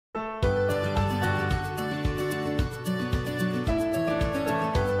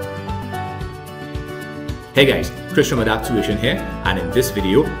Hey guys, Chris from Appropriation here, and in this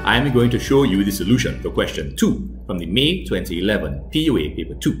video, I am going to show you the solution for question 2 from the May 2011 PoA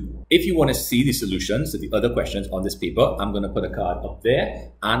Paper 2. If you want to see the solutions to the other questions on this paper, I'm going to put a card up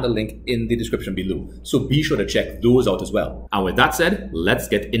there and a link in the description below. So be sure to check those out as well. And with that said, let's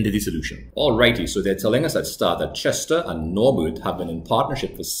get into the solution. Alrighty, so they're telling us at start that Chester and Norbert have been in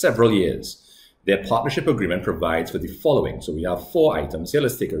partnership for several years. Their partnership agreement provides for the following. So we have 4 items here.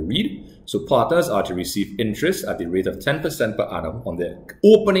 Let's take a read. So partners are to receive interest at the rate of 10% per annum on their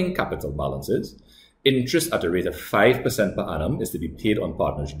opening capital balances. Interest at a rate of 5% per annum is to be paid on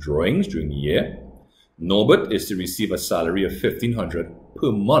partners' drawings during the year. Norbert is to receive a salary of $1,500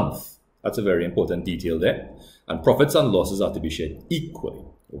 per month. That's a very important detail there. And profits and losses are to be shared equally.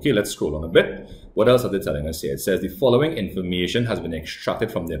 Okay, let's scroll on a bit. What else are they telling us here? It says the following information has been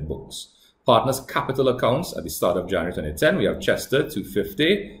extracted from their books. Partners' capital accounts at the start of January 2010, we have Chester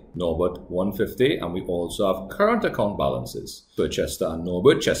 $250, Norbert $150, and we also have current account balances for Chester and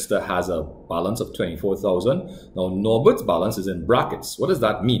Norbert. Chester has a balance of $24,000. Now Norbert's balance is in brackets. What does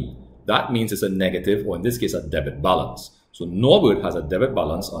that mean? That means it's a negative, or in this case, a debit balance. So Norbert has a debit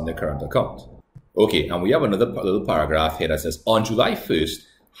balance on their current account. Okay, and we have another little paragraph here that says, on July 1st,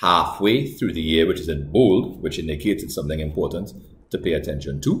 halfway through the year, which is in bold, which indicates it's something important to pay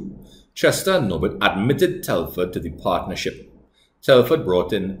attention to, Chester and Norbert admitted Telford to the partnership. Telford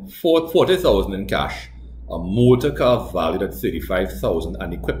brought in $40,000 in cash, a motor car valued at $35,000,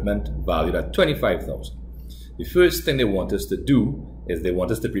 and equipment valued at $25,000. The first thing they want us to do is they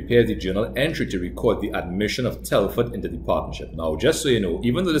want us to prepare the journal entry to record the admission of Telford into the partnership. Now, just so you know,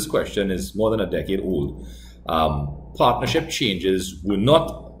 even though this question is more than a decade old, partnership changes were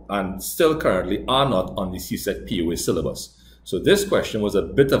not and still currently are not on the CSEC POA syllabus. So this question was a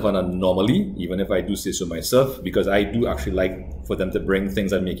bit of an anomaly, even if I do say so myself, because I do actually like for them to bring things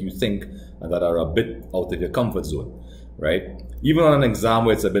that make you think and that are a bit out of your comfort zone, right? Even on an exam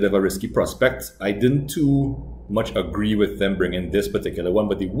where it's a bit of a risky prospect, I didn't too much agree with them bringing this particular one,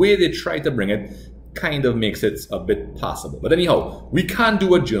 but the way they try to bring it kind of makes it a bit passable. But anyhow, we can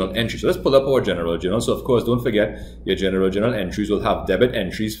do a journal entry. So let's pull up our general journal. So of course, don't forget your general journal entries will have debit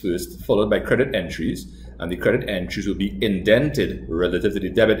entries first, followed by credit entries. And the credit entries will be indented relative to the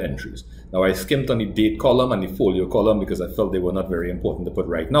debit entries. Now I skimmed on the date column and the folio column because I felt they were not very important to put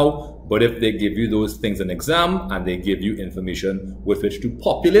right now. But if they give you those things in exam and they give you information with which to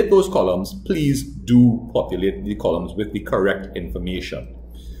populate those columns, please do populate the columns with the correct information.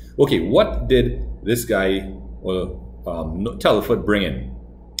 Okay, what did this guy, Telford, bring in?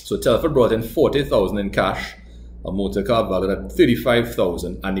 So Telford brought in $40,000 in cash, a motor car valued at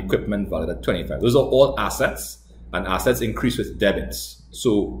 $35,000, and equipment valued at $25,000. Those are all assets, and assets increase with debits.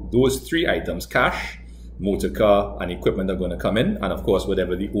 So those 3 items, cash, motor car, and equipment, are going to come in. And of course,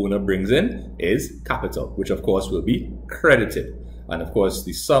 whatever the owner brings in is capital, which of course will be credited. And of course,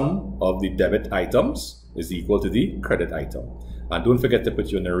 the sum of the debit items is equal to the credit item. And don't forget to put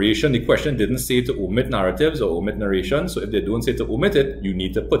your narration. The question didn't say to omit narratives or omit narration. So if they don't say to omit it, you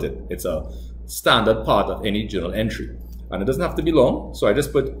need to put it. It's a standard part of any journal entry. And it doesn't have to be long. So I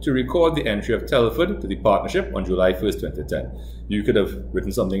just put to record the entry of Telford to the partnership on July 1st, 2010. You could have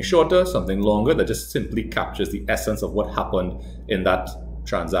written something shorter, something longer that just simply captures the essence of what happened in that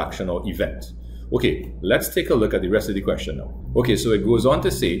transaction or event. Okay, let's take a look at the rest of the question now. Okay, so it goes on to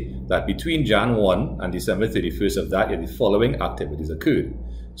say that between Jan 1 and December 31st of that year, the following activities occurred.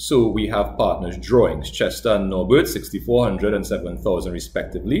 So we have partners' drawings, Chester and Norbert, $6,400 and $7,000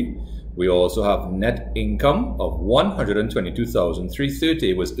 respectively. We also have net income of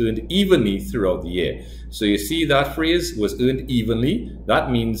 $122,330 was earned evenly throughout the year. So you see that phrase, was earned evenly. That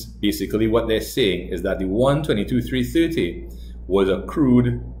means basically what they're saying is that the $122,330 was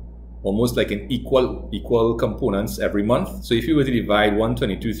accrued almost like in equal components every month. So if you were to divide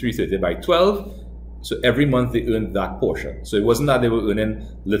 $122,330 by 12, so every month they earned that portion. So it wasn't that they were earning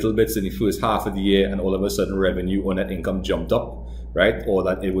little bits in the first half of the year and all of a sudden revenue or net income jumped up, right? Or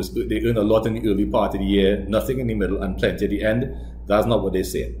that it was they earned a lot in the early part of the year, nothing in the middle, and plenty at the end. That's not what they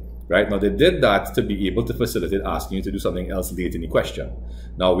say, right? Now they did that to be able to facilitate asking you to do something else late in the question.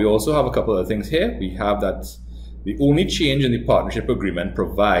 Now we also have a couple of things here. We have that the only change in the partnership agreement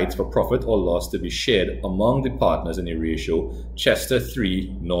provides for profit or loss to be shared among the partners in a ratio Chester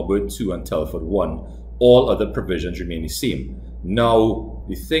 3, Norbert 2, and Telford 1. All other provisions remain the same. Now,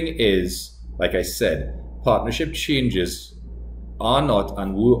 the thing is, like I said, partnership changes are not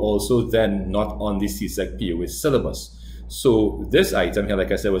and were also then not on the CSEC POA syllabus. So this item here,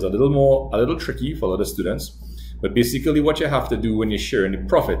 like I said, was a little tricky for a lot of students. But basically what you have to do when you're sharing the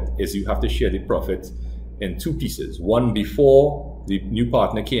profit is you have to share the profit in 2 pieces. One before the new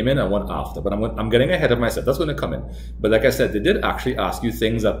partner came in and one after. But I'm getting ahead of myself. That's going to come in. But like I said, they did actually ask you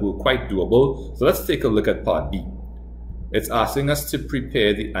things that were quite doable. So let's take a look at part B. It's asking us to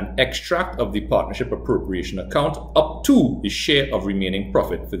prepare an extract of the partnership appropriation account up to the share of remaining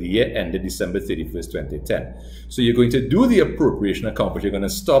profit for the year ended December 31st, 2010. So you're going to do the appropriation account, but you're going to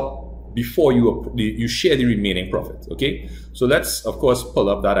stop before you share the remaining profit. Okay, so let's of course pull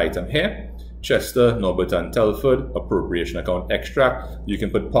up that item here. Chester, Norbert and Telford appropriation account extract. You can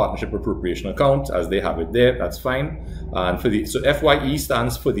put partnership appropriation account as they have it there. That's fine. And so FYE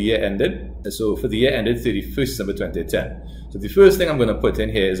stands for the year ended. So for the year ended 31st December 2010. So the first thing I'm going to put in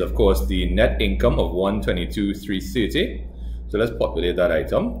here is of course the net income of 122,330. So let's populate that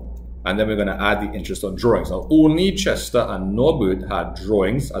item. And then we're going to add the interest on drawings. Now, only Chester and Norbert had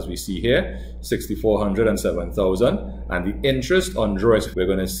drawings, as we see here, 6,400 and 7,000. And the interest on drawings, we're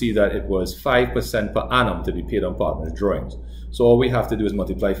going to see that it was 5% per annum to be paid on partners' drawings. So all we have to do is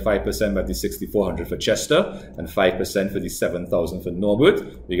multiply 5% by the 6,400 for Chester and 5% for the 7,000 for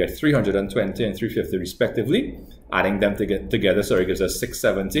Norbert. We get 320 and 350 respectively. Adding them together, gives us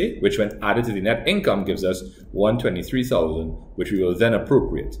 670, which when added to the net income gives us 123,000, which we will then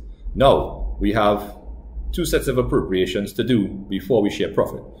appropriate. Now, we have two sets of appropriations to do before we share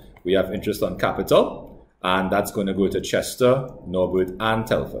profit. We have interest on capital, and that's going to go to Chester, Norbert, and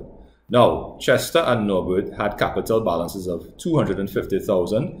Telford. Now, Chester and Norbert had capital balances of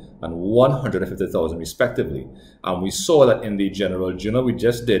 250,000 and 150,000 respectively. And we saw that in the general journal we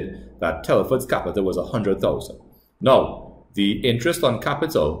just did that Telford's capital was 100,000. Now, the interest on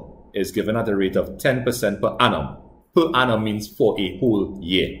capital is given at a rate of 10% per annum. Per annum means for a whole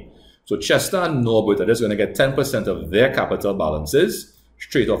year. So Chester and Norbert are just going to get 10% of their capital balances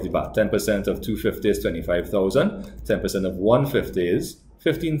straight off the bat. 10% of 250 is 25,000. 10% of 150 is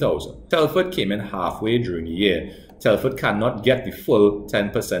 15,000. Telford came in halfway during the year. Telford cannot get the full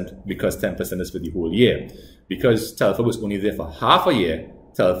 10% because 10% is for the whole year. Because Telford was only there for half a year,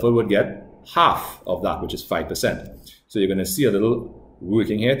 Telford would get half of that, which is 5%. So you're going to see a little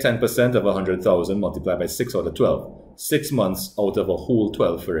working here. 10% of 100,000 multiplied by 6 out of 12. 6 months out of a whole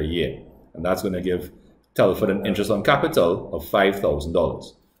 12 for a year. And that's going to give Telford an interest on capital of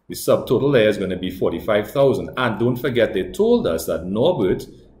 $5,000. The subtotal there is going to be 45,000. And don't forget, they told us that Norbert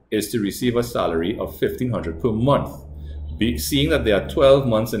is to receive a salary of 1,500 per month. Seeing that there are 12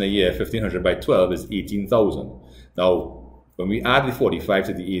 months in a year, 1,500 by 12 is 18,000. Now, when we add the 45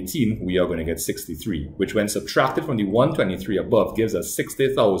 to the 18, we are going to get 63, which when subtracted from the 123 above gives us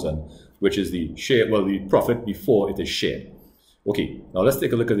 60,000, which is the share, well, the profit before it is shared. Okay, now let's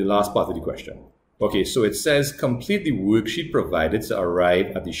take a look at the last part of the question. Okay, so it says complete the worksheet provided to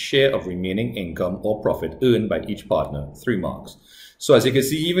arrive at the share of remaining income or profit earned by each partner, 3 marks. So as you can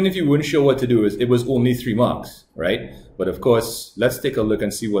see, even if you weren't sure what to do, it was only 3 marks, right? But of course, let's take a look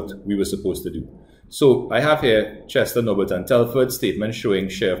and see what we were supposed to do. So I have here Chester, Norbert and Telford statement showing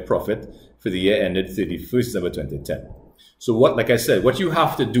share of profit for the year ended 31st December 2010. So like I said, what you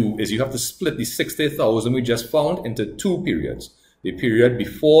have to do is you have to split the 60,000 we just found into 2 periods. The period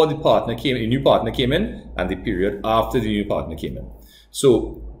before the new partner came in, and the period after the new partner came in.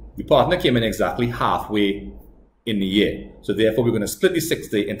 So the partner came in exactly halfway in the year. So therefore we're going to split the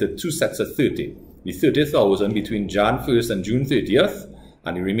 60 into 2 sets of 30. The 30,000 between Jan 1st and June 30th.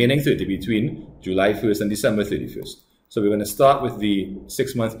 And the remaining 30 between July 1st and December 31st. So we're going to start with the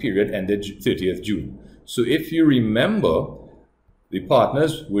 6-month period ended 30th June. So if you remember, the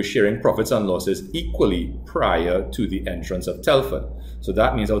partners were sharing profits and losses equally prior to the entrance of Telford. So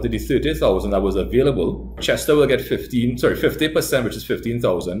that means out of the 30,000 that was available, Chester will get 50%, which is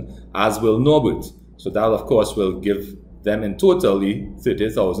 15,000, as will Norbert. So that of course will give them in total the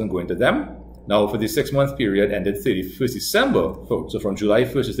 30,000 going to them. Now, for the 6-month period ended 31st December, so from July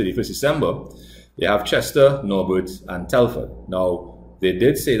 1st to 31st December, you have Chester, Norbert, and Telford. Now, they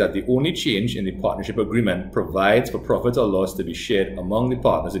did say that the only change in the partnership agreement provides for profit or loss to be shared among the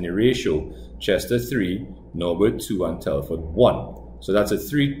partners in the ratio Chester 3, Norbert 2, and Telford 1. So that's a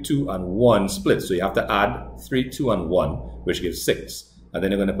 3, 2, and 1 split. So you have to add 3, 2, and 1, which gives 6. And then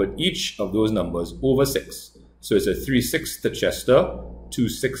you're going to put each of those numbers over 6. So it's a 3/6 to Chester,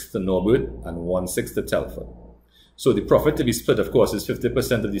 2/6 to Norbert, and 1/6 to Telford. So the profit to be split, of course, is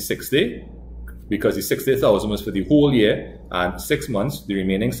 50% of the 60, because the 60,000 was for the whole year, and 6 months, the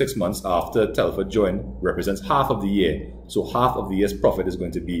remaining 6 months after Telford joined, represents half of the year. So half of the year's profit is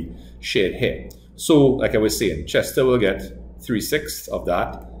going to be shared here. So, like I was saying, Chester will get 3/6 of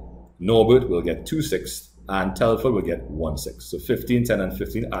that, Norbert will get 2/6, and Telford will get 1/6. So 15, 10, and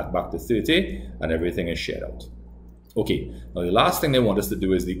 15 add back to 30, and everything is shared out. Okay, now the last thing they want us to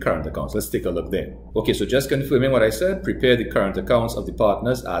do is the current accounts. Let's take a look there. Okay, so just confirming what I said, prepare the current accounts of the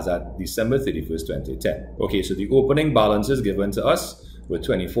partners as at December 31st, 2010. Okay, so the opening balances given to us were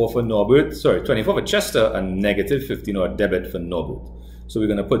 24 for Chester and negative 15 or debit for Norbert. So we're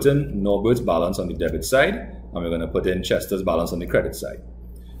going to put in Norbert's balance on the debit side and we're going to put in Chester's balance on the credit side.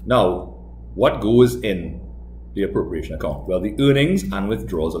 Now, what goes in the appropriation account? Well, the earnings and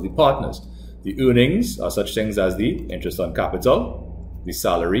withdrawals of the partners. The earnings are such things as the interest on capital, the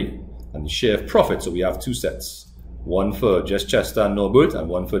salary, and the share of profit. So we have two sets, one for just Chester and Norbert and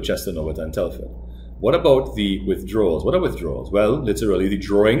one for Chester, Norbert, and Telford. What about the withdrawals? What are withdrawals? Well, literally the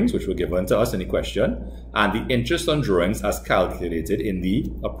drawings which were given to us in the question and the interest on drawings as calculated in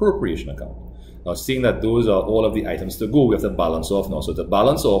the appropriation account. Now, seeing that those are all of the items to go, we have to balance off now. So to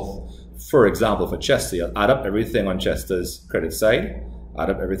balance off, for example, for Chester, you'll add up everything on Chester's credit side, add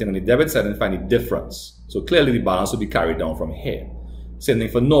up everything on the debit side and find the difference. So clearly the balance will be carried down from here. Same thing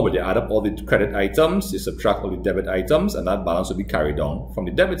for Norbert, you add up all the credit items, you subtract all the debit items, and that balance will be carried down from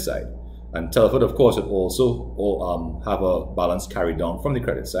the debit side. And Telford, of course, would also have a balance carried down from the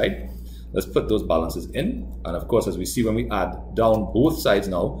credit side. Let's put those balances in. And of course, as we see when we add down both sides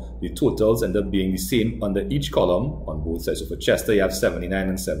now, the totals end up being the same under each column on both sides. So for Chester, you have 79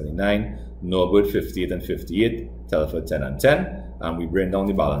 and 79, Norbert 58 and 58, Telford 10 and 10, and we bring down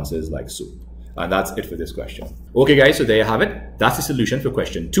the balances like so. And that's it for this question. Okay guys, so there you have it. That's the solution for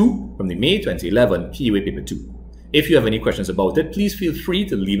question 2 from the May 2011 POA Paper 2. If you have any questions about it, please feel free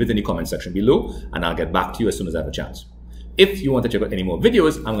to leave it in the comment section below and I'll get back to you as soon as I have a chance. If you want to check out any more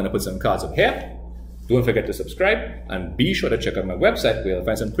videos, I'm going to put some cards up here. Don't forget to subscribe and be sure to check out my website where you'll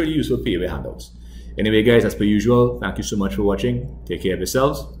find some pretty useful POA handouts. Anyway guys, as per usual, thank you so much for watching. Take care of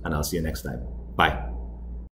yourselves and I'll see you next time. Bye.